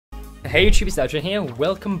Hey YouTube, it's Dacothetrainer here.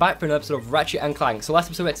 Welcome back for another episode of Ratchet and Clank. So last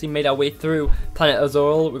episode we actually made our way through Planet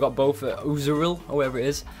Azuril. We got both Uzuril, or whatever it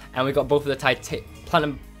is, and we got both of the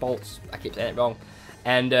Planet Bolts. I keep saying it wrong.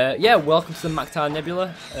 And yeah, welcome to the Mactar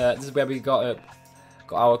Nebula. This is where we got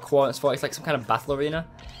our coordinates for. It's like some kind of battle arena.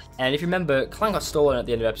 And if you remember, Clank got stolen at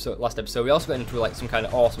the end of last episode. We also got into like some kind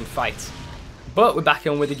of awesome fight. But we're back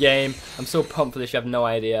on with the game. I'm so pumped for this. You have no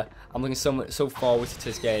idea. I'm looking so forward to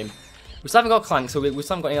this game. We still haven't got Clank, so we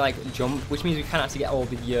still haven't got any like jump, which means we can't actually get all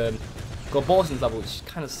the gold balls in this level, which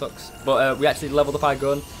kind of sucks. But we actually leveled up our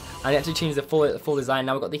gun, and actually changed the full design.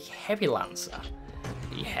 Now we've got the Heavy Lancer.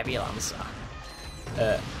 The Heavy Lancer.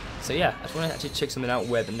 So yeah, I just want to actually check something out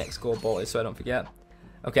where the next gold ball is, so I don't forget.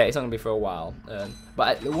 Okay, it's not gonna be for a while.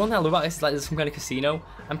 But the one thing I love about this is like there's some kind of casino.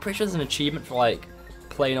 I'm pretty sure there's an achievement for like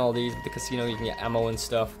playing all these with the casino. You can get ammo and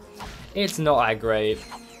stuff. It's not that great.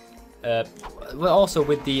 But also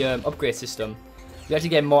with the upgrade system, you actually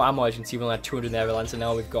get more ammo. As you can see, we only had 200 in the Heavy Lancer,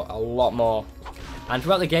 now we've got a lot more. And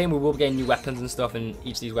throughout the game, we will gain new weapons and stuff, and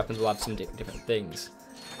each of these weapons will have some different things.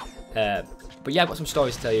 But yeah, I've got some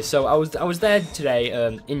stories to tell you. So I was there today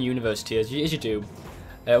in university, as you do.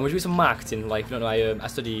 We're doing some marketing. Like, if you don't know, I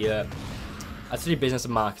study business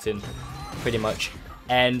and marketing, pretty much.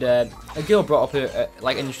 And a girl brought up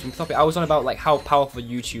like an interesting topic. I was on about like how powerful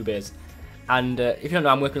YouTube is. And if you don't know,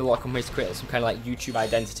 I'm working with a lot of companies to create some kind of like YouTube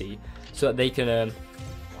identity, so that they can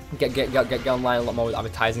get online a lot more with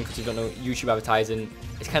advertising. Because if you don't know, YouTube advertising,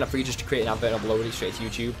 it's kind of free just to create an advert and upload it straight to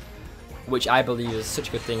YouTube, which I believe is such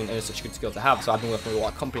a good thing and is such a good skill to have. So I've been working with a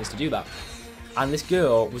lot of companies to do that. And this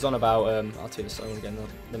girl was on about I'll turn this on again, the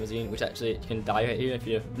limousine, which actually you can die right here if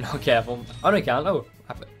you're not careful. Oh no, you can't. Oh,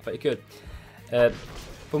 I thought you could.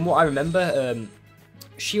 From what I remember,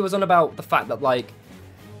 she was on about the fact that like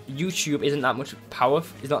YouTube isn't that much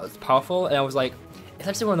it's not as powerful, and I was like, it's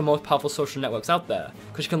actually one of the most powerful social networks out there,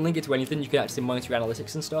 because you can link it to anything, you can actually monitor your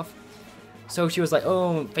analytics and stuff. So she was like,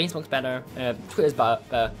 oh, Facebook's better, Twitter's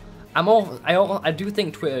better. I do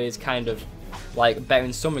think Twitter is kind of like better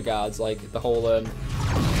in some regards, like the whole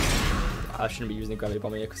I shouldn't be using the gravity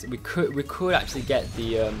bomb here, because we could actually get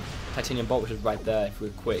the titanium bolt, which is right there if we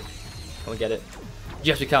were quick. Can we get it?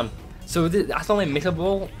 Yes, we can. So that's only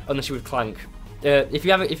missable unless you would Clank.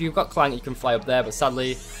 If you've got Clank, you can fly up there, but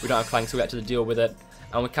sadly we don't have Clank, so we have to deal with it,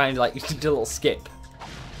 and we kind of like did a little skip.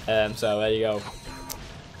 So there you go.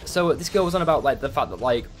 So this girl was on about like the fact that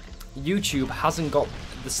like YouTube hasn't got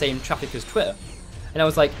the same traffic as Twitter, and I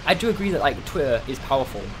was like, I do agree that like Twitter is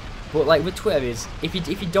powerful, but like with Twitter is if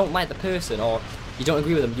you don't like the person or you don't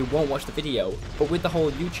agree with them, you won't watch the video. But with the whole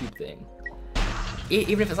YouTube thing,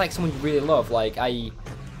 even if it's like someone you really love, like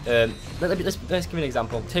let's give an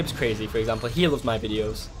example. Tapes Crazy, for example, he loves my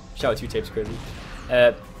videos. Shout out to you, Tapes Crazy.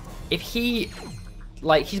 If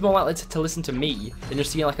he's more likely to listen to me than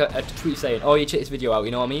just seeing like a tweet saying, "Oh, you check this video out,"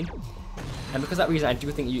 you know what I mean? And because of that reason, I do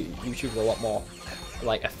think YouTube is a lot more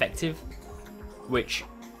like effective, which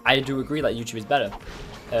I do agree that YouTube is better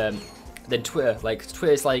than Twitter. Like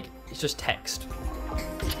Twitter is like it's just text,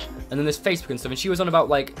 and then there's Facebook and stuff. And she was on about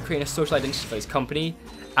like creating a social identity for this company,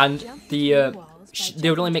 and they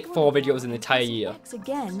would only make 4 videos in the entire year.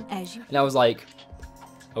 And I was like,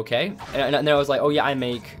 okay. And then I was like, oh yeah, I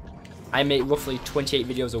make roughly 28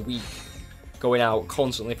 videos a week going out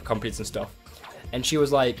constantly for companies and stuff. And she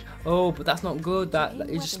was like, oh, but that's not good, that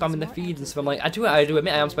you're just spamming the feeds and stuff. I'm like, I do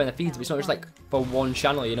admit I am spamming the feeds, but it's not just like for one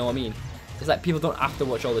channel, you know what I mean? It's like people don't have to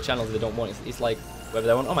watch all the channels if they don't want it. It's like whether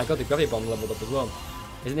they want. Oh my god, the gravity bomb leveled up as well.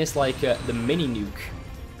 Isn't this like the mini nuke?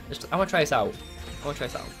 I want to try this out.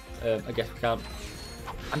 I guess we can't.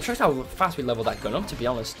 I'm sure how fast we leveled that gun up, to be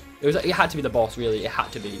honest. It had to be the boss, really. It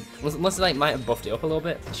had to be. Unless it like, might have buffed it up a little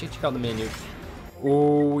bit. Let's check out the mini nuke.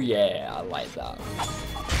 Oh, yeah, I like that.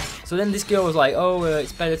 So then this girl was like, oh,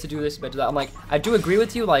 it's better to do this, better to that. I'm like, I do agree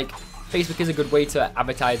with you. Like, Facebook is a good way to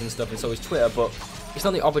advertise and stuff, and so is Twitter, but it's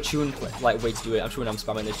not the opportune like way to do it. I'm sure when I'm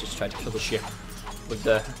spamming this, just try to kill the ship with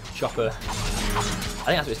the chopper. I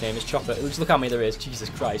think that's what his name is, Chopper. Just look how many there is. Jesus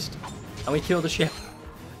Christ. And we killed the ship.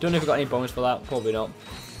 Don't know if we got any bonus for that. Probably not.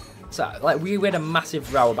 So, like, we had a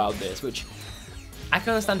massive row about this, which I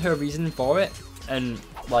can understand her reasoning for it, and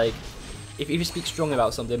like, if you speak strongly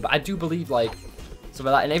about something, but I do believe like stuff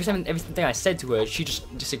like that. And everything I said to her, she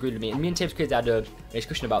just disagreed with me. And me and Tapes Crazy had a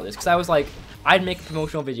discussion about this, because I was like, I'd make a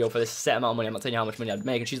promotional video for this set amount of money. I'm not telling you how much money I'd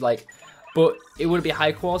make, and she's like, but it would be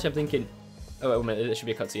high quality. I'm thinking, oh wait a minute, there should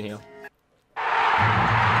be a cutscene here.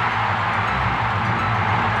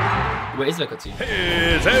 Wait, is there a cutscene?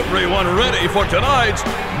 Is everyone ready for tonight's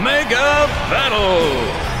mega battle?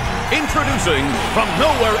 Introducing from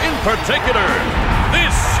nowhere in particular,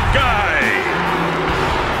 this guy.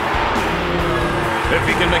 If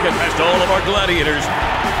he can make it past all of our gladiators,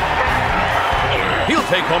 he'll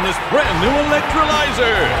take home this brand new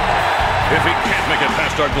electrolyzer. If he can't make it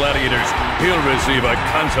past our gladiators, he'll receive a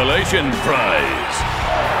consolation prize.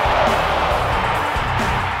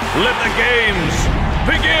 Let the games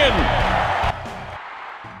begin!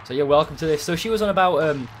 So yeah, welcome to this. So she was on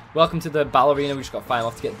about, welcome to the battle arena. We just got final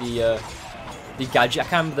off to get the gadget. I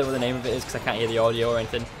can't remember what the name of it is because I can't hear the audio or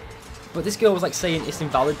anything. But this girl was like saying it's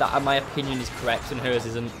invalid, that my opinion is correct and hers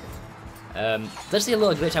isn't. There's actually a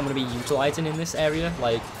little glitch I'm going to be utilising in this area,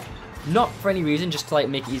 like, not for any reason, just to like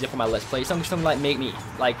make it easier for my Let's Play. It's not just going to like make me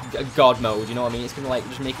like a god mode, you know what I mean? It's going to like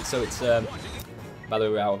just make it so it's, by the way,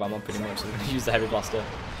 we're out of ammo pretty much, so I'm going to use the heavy blaster.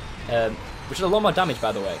 Which is a lot more damage,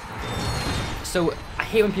 by the way. So I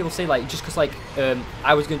hate when people say like, just because like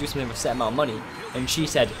I was going to do something for a set amount of money, and she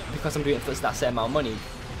said because I'm doing it for that set amount of money,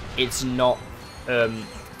 it's not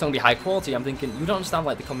going to be high quality. I'm thinking, you don't understand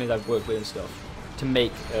like the companies I've worked with and stuff to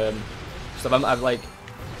make stuff. I've like,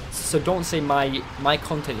 so don't say my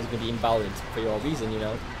content is going to be invalid for your reason, you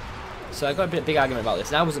know. So I got a big argument about this,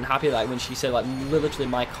 and I wasn't happy like when she said like literally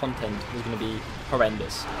my content was going to be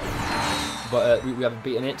horrendous. But we haven't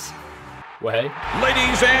beaten it. Way.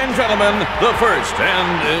 Ladies and gentlemen, the first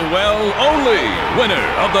and, well, only winner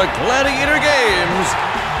of the Gladiator Games,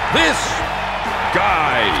 this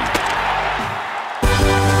guy.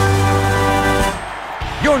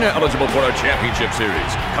 You're now eligible for our championship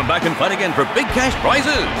series. Come back and fight again for big cash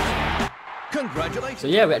prizes. Congratulations. So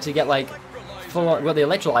yeah, we actually get like full on, well, the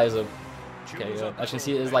electrolyzer. Okay, as you can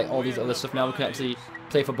see, there's like all these other stuff now. We can actually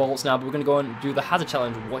play for bolts now, but we're going to go and do the hazard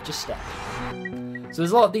challenge. Watch your step. So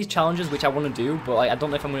there's a lot of these challenges which I want to do, but like, I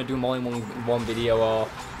don't know if I'm going to do them all in one video, or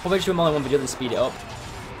probably just do them all in one video then speed it up.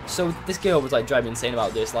 So this girl was like driving me insane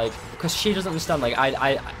about this, like, because she doesn't understand, like,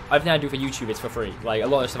 everything I do for YouTube is for free. Like, a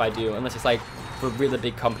lot of stuff I do, unless it's like for a really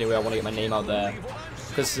big company where I want to get my name out there.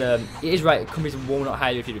 Because it is right, companies will not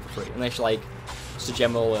hire you if you do it for free, unless like just a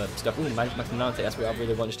general stuff. Ooh, maximum nanotech, that's what I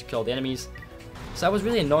really want, just to kill the enemies. So I was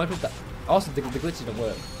really annoyed with that. Also, the glitch didn't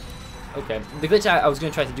work. Okay, the glitch I was going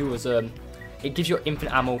to try to do was, it gives you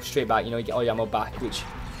infinite ammo straight back, you know, you get all your ammo back, which,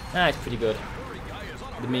 it's pretty good.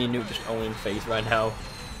 The mini nuke just owning face right now.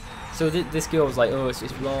 So this girl was like, oh, it's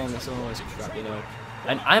wrong, it's crap, you know.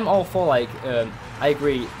 And I'm all for, like, I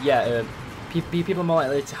agree, yeah, people are more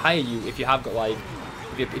likely to hire you if you have got, like,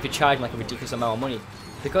 if you're charging, like, a ridiculous amount of money.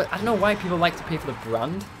 Because I don't know why people like to pay for the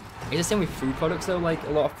brand. It's the same with food products, though, like,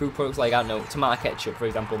 a lot of food products, like, I don't know, tomato ketchup, for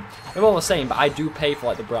example. They're all the same, but I do pay for,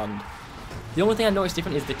 like, the brand. The only thing I noticed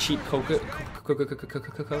different is the cheap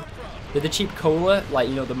the cheap cola, like,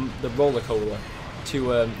 you know, the roller cola, to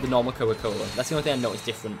the normal Coca-Cola. That's the only thing I noticed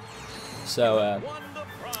different. So,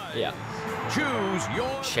 yeah. Choose your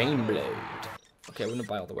Chainblade. Okay, we're gonna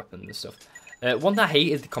buy all the weapons and stuff. One thing I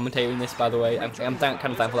hate is the commentator in this, by the way. I'm kind of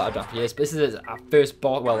thankful that I don't have to do this, but this is our first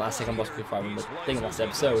boss, well, our second boss before I remember, I think last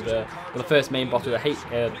episode, but the first main boss with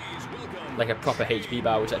a like a proper HP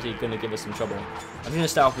bar, which is actually going to give us some trouble. I'm going to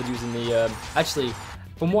start off with using the, actually,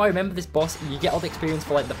 from what I remember, this boss, you get all the experience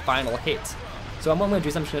for like the final hit. So what I'm going to do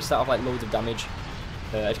is I'm just going to start off like loads of damage.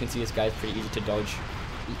 As you can see, this guy is pretty easy to dodge.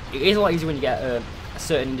 It is a lot easier when you get a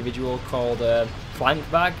certain individual called Clank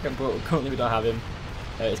back, but currently we don't have him.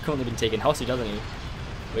 He's currently been taken hostage, hasn't he?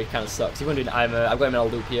 Which kind of sucks. You're wondering, I've got him in a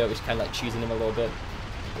loop here, which is kind of like cheesing him a little bit.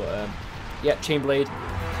 But yeah, Chainblade.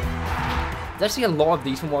 There's actually a lot of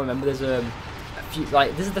these from what I remember. There's a few,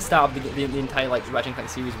 like, this is the start of the entire like Ratchet Clank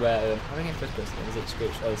series where how do I get first person? Is it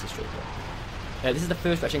straight? Oh, this is straight. This is the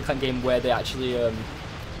first Ratchet Clank game where they actually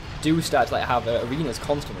do start to like have arenas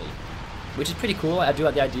constantly, which is pretty cool. Like, I do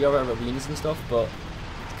like the idea of arenas and stuff, but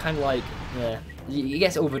it's kind of like, yeah, it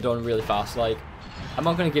gets overdone really fast. Like, I'm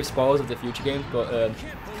not going to give spoilers of the future games, but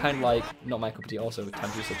kind of like not my cup of tea. Also,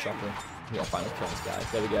 time to use the chopper. We got final kill this guy.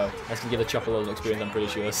 There we go. That's gonna give the chopper a little experience, I'm pretty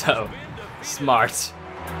sure. So smart.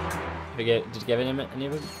 Did you get any of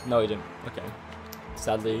them? No, you didn't. Okay.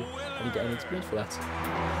 Sadly, I didn't get any experience for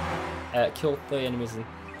that. Kill 30 enemies in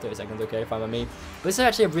 30 seconds. Okay, fine by me. But this is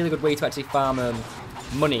actually a really good way to actually farm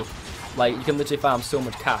money. Like, you can literally farm so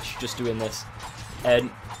much cash just doing this. And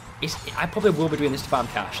I probably will be doing this to farm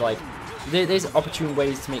cash. Like, there's opportune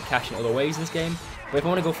ways to make cash in other ways in this game. But if I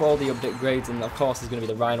want to go for all the upgrades, and of course there's going to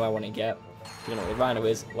be the Rhino I want to get. You know what the Rhino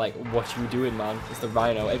is. Like, what you doing, man? It's the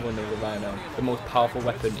Rhino. Everyone knows the Rhino. The most powerful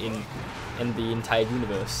weapon in the entire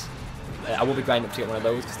universe. I will be grinding up to get one of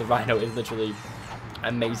those, because the Rhino is literally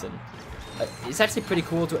amazing. It's actually pretty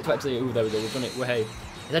cool to actually... Ooh, there we go. We've done it. Well, hey.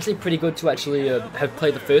 It's actually pretty good to actually have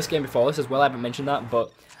played the first game before this as well. I haven't mentioned that,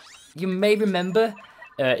 but you may remember...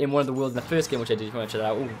 in one of the worlds in the first game, which I did, if you want to check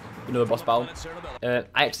that out, ooh, another boss battle,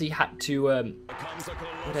 I actually had to,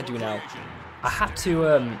 what did I do now? I had to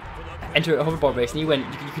enter a hoverboard race, and you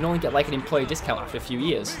can only get like an employee discount after a few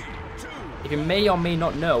years. If you may or may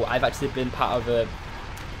not know, I've actually been part of the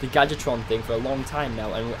Gadgetron thing for a long time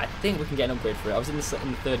now, and I think we can get an upgrade for it. I was in the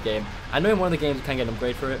third game. I know in one of the games we can get an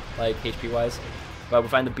upgrade for it, like HP wise. But we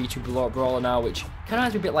find the B2 Brawler now, which kind of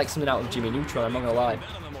reminds me a bit like something out of Jimmy Neutron, I'm not gonna lie.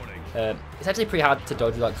 It's actually pretty hard to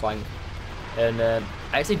dodge without Clank. And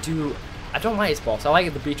I don't like its boss. I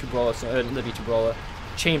like the B2 Brawler, the B2 Brawler.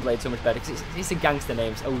 Chainblade so much better, because it's a gangster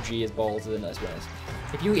name, it's OG as balls, and that's nice.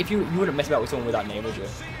 If you wouldn't mess about with someone with that name, would you?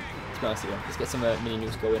 Let's be honest with you. Let's get some mini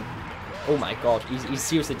nukes going. Oh my god, he's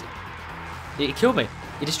seriously... He killed me.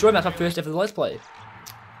 He destroyed me after my first ever Let's Play.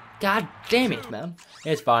 God damn it, man.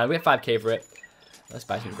 It's fine, we have 5k for it. Let's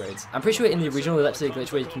buy some grades. I'm pretty sure in the original there's actually a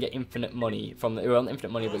glitch where you can get infinite money from the... Well, not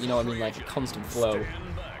infinite money, but you know what I mean, like a constant flow.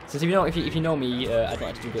 Since if you know me, I don't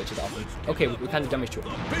like to do glitches often. Okay, we can do damage to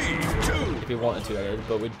him. If we wanted to,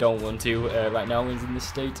 but we don't want to right now when he's in this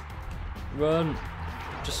state. Run.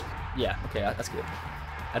 Just, yeah, okay, that's good.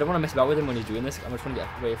 I don't want to mess about with him when he's doing this. I'm just trying to get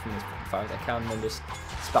away from this as far as I can and then just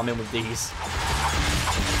spam him with these.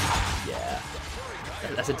 Yeah.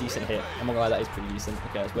 That's a decent hit. I'm not gonna lie, that is pretty decent.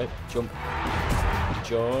 Okay, let's wait. Jump.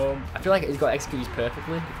 Jump. I feel like he's got to execute these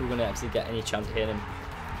perfectly if we're going to actually get any chance at hitting him.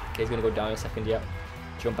 Okay, he's going to go down in a second, yeah.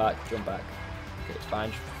 Jump back, jump back. Okay, it's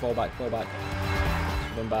fine. Fall back, fall back.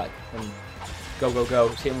 Run back, and go, go, go.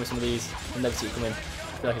 Just hit him with some of these. I'll never see it coming. I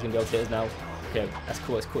feel like he's going to be able to hit us now. Okay, that's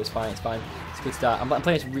cool, it's cool, it's fine, it's fine. It's a good start. I'm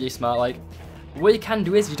playing this really smart, like. What you can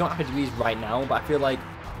do is, you don't have to do these right now, but I feel like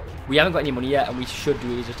we haven't got any money yet, and we should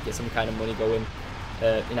do these just to get some kind of money going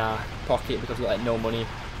in our pocket, because we've got like no money,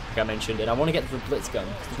 like I mentioned. And I want to get the Blitz gun,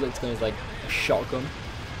 because the Blitz gun is like a shotgun.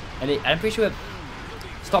 And I'm pretty sure,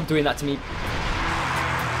 stop doing that to me.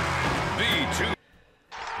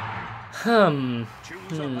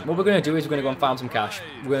 What we're going to do is we're going to go and farm some cash.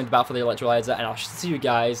 We're going to battle for the electrolyzer, and I'll see you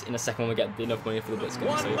guys in a second when we get enough money for the Blitz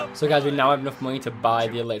gun. So guys, we now have enough money to buy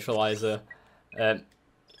the electrolyzer,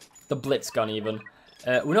 the Blitz gun even.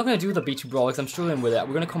 We're not going to do the B2 Brawl because I'm struggling with it.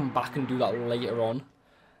 We're going to come back and do that later on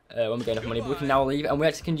when we get enough money, but we can now leave, and we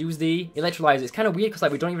actually can use the electrolyzer. It's kind of weird because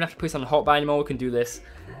like we don't even have to put this on hotbar anymore. We can do this.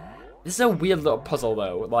 This is a weird little puzzle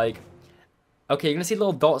though, like. Okay, you're gonna see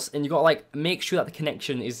little dots, and you gotta like make sure that the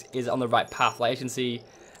connection is on the right path. Like as you can see,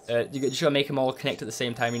 you just gotta make them all connect at the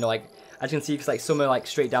same time. You know, like as you can see, because like some are like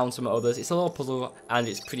straight down, some are others. It's a little puzzle, and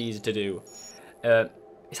it's pretty easy to do.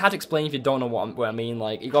 It's hard to explain if you don't know what I mean.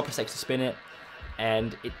 Like you gotta press X to spin it,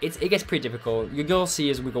 and it gets pretty difficult. You'll see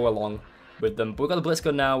as we go along with them. But we've got the Blitz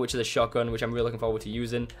gun now, which is a shotgun, which I'm really looking forward to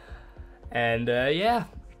using. And yeah,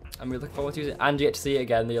 I'm really looking forward to using it. And you get to see it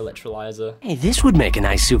again, the electrolyzer. Hey, this would make a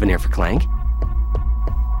nice souvenir for Clank.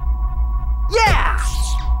 Yeah!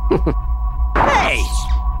 Hey!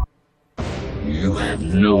 You have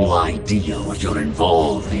no idea what you're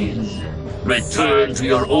involved in. Return to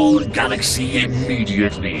your old galaxy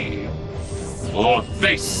immediately, or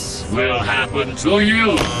this will happen to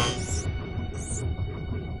you.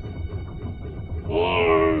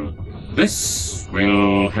 Or this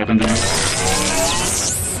will happen to you.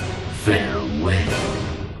 Farewell.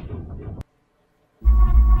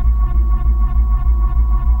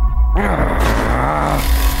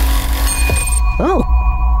 Oh.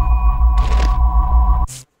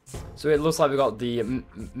 So it looks like we got the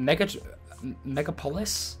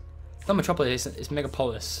Megapolis? Not Metropolis, it's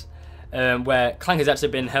Megapolis. Where Clank has actually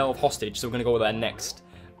been held hostage, so we're going to go there next.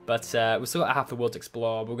 But we've still got half the world to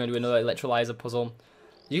explore. We're going to do another electrolyzer puzzle.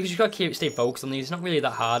 You just got to stay focused on these. It's not really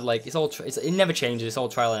that hard. Like it never changes. It's all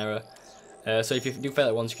trial and error. So if you do fail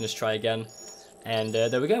it once, you can just try again. And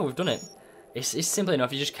there we go. We've done it. It's simple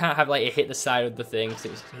enough. You just can't have like it hit the side of the thing. Because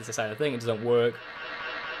it hits the side of the thing, it doesn't work.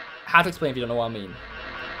 Hard to explain if you don't know what I mean.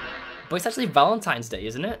 But it's actually Valentine's Day,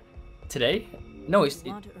 isn't it? Today? No, it's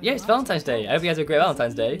Valentine's Day. I hope you guys have a great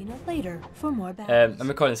Valentine's Day. I'm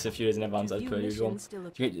recording this in a few days in advance as per usual.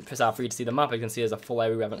 You can press R3 to see the map. You can see there's a full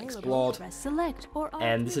area we haven't explored.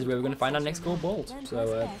 And this is where we're going to find our next gold vault.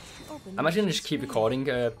 So I'm actually going to just keep recording.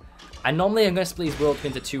 I'm going to split these worlds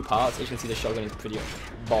into two parts. As you can see, the shotgun is pretty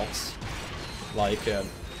boss. Like,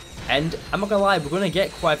 and I'm not going to lie, we're going to get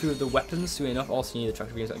quite a few of the weapons soon enough. Also, you need the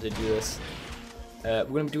tractor beams to do this. We're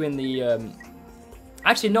going to be doing the...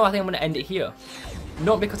 Actually, no, I think I'm going to end it here.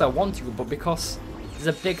 Not because I want to, but because there's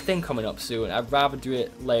a big thing coming up soon. I'd rather do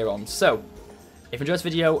it later on. So, if you enjoyed this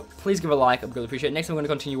video, please give a like. I'd really appreciate it. Next time, we're going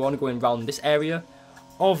to continue on going around this area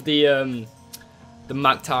of the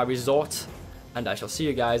Maktar Resort. And I shall see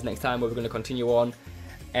you guys next time where we're going to continue on.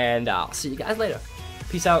 And I'll see you guys later.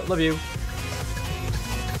 Peace out. Love you.